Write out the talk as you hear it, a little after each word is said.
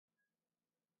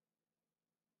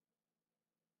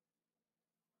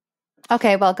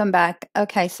Okay, welcome back.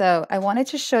 Okay, so I wanted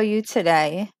to show you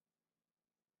today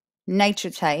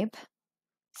NitroType.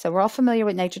 So we're all familiar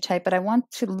with NitroType, but I want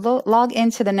to log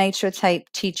into the NitroType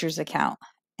teacher's account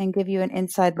and give you an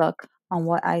inside look on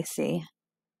what I see.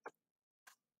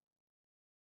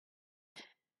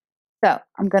 So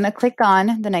I'm going to click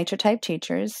on the NitroType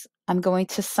teachers. I'm going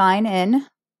to sign in.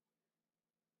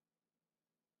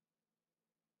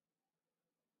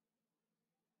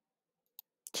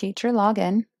 Teacher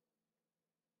login.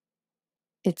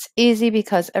 It's easy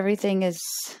because everything is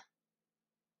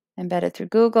embedded through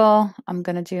Google. I'm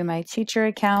going to do my teacher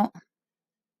account.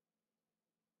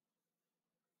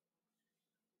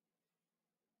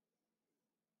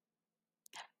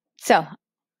 So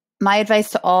my advice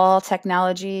to all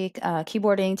technology,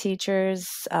 keyboarding teachers,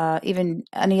 even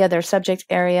any other subject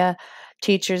area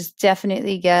teachers,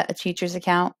 definitely get a teacher's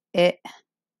account. It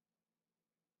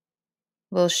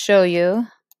will show you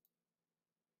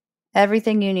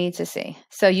everything you need to see.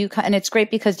 So and it's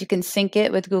great because you can sync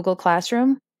it with Google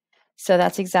Classroom. So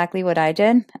that's exactly what I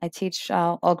did. I teach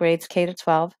all grades K to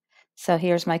 12. So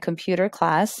here's my computer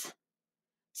class.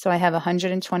 So I have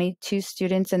 122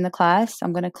 students in the class.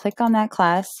 I'm going to click on that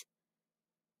class.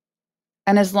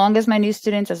 And as long as my new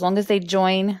students, as long as they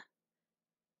join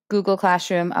Google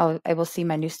Classroom, I will see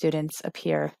my new students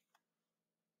appear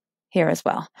here as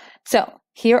well. So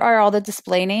here are all the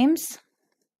display names.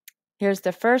 Here's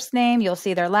the first name. You'll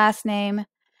see their last name,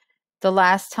 the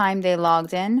last time they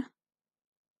logged in,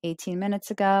 18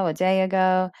 minutes ago, a day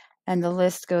ago, and the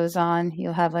list goes on.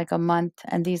 You'll have like a month,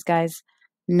 and these guys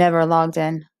never logged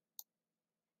in.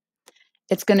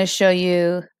 It's going to show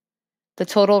you the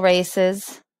total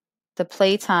races, the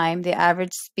play time, the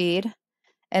average speed,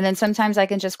 and then sometimes I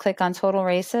can just click on total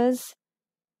races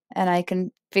and I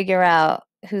can figure out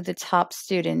who the top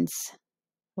students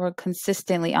were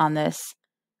consistently on this,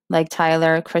 like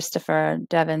Tyler, Christopher,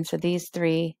 Devin. So these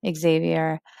three,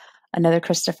 Xavier, another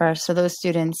Christopher. So those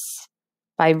students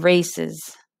by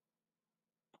races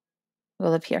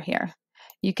will appear here.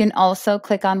 You can also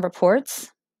click on reports,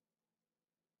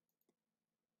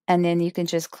 and then you can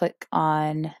just click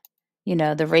on,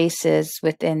 the races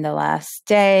within the last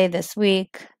day, this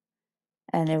week,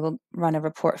 and it will run a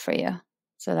report for you.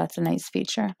 So that's a nice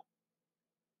feature.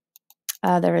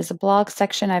 There is a blog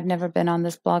section. I've never been on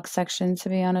this blog section, to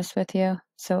be honest with you,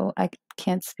 so I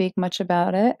can't speak much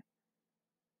about it.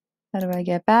 How do I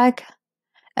get back?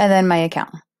 And then my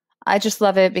account. I just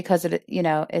love it because it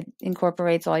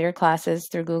incorporates all your classes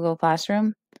through Google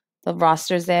Classroom. The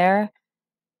roster's there,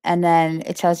 and then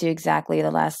it tells you exactly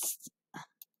the last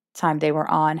time they were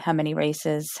on, how many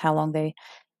races, how long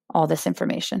all this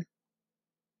information.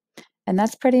 And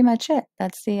that's pretty much it.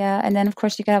 That's and then of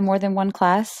course you can have more than one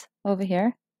class over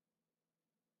here.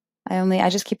 I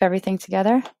just keep everything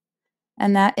together.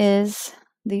 And that is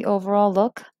the overall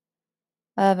look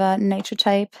of a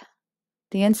NitroType,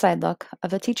 the inside look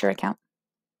of a teacher account.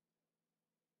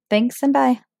 Thanks and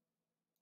bye.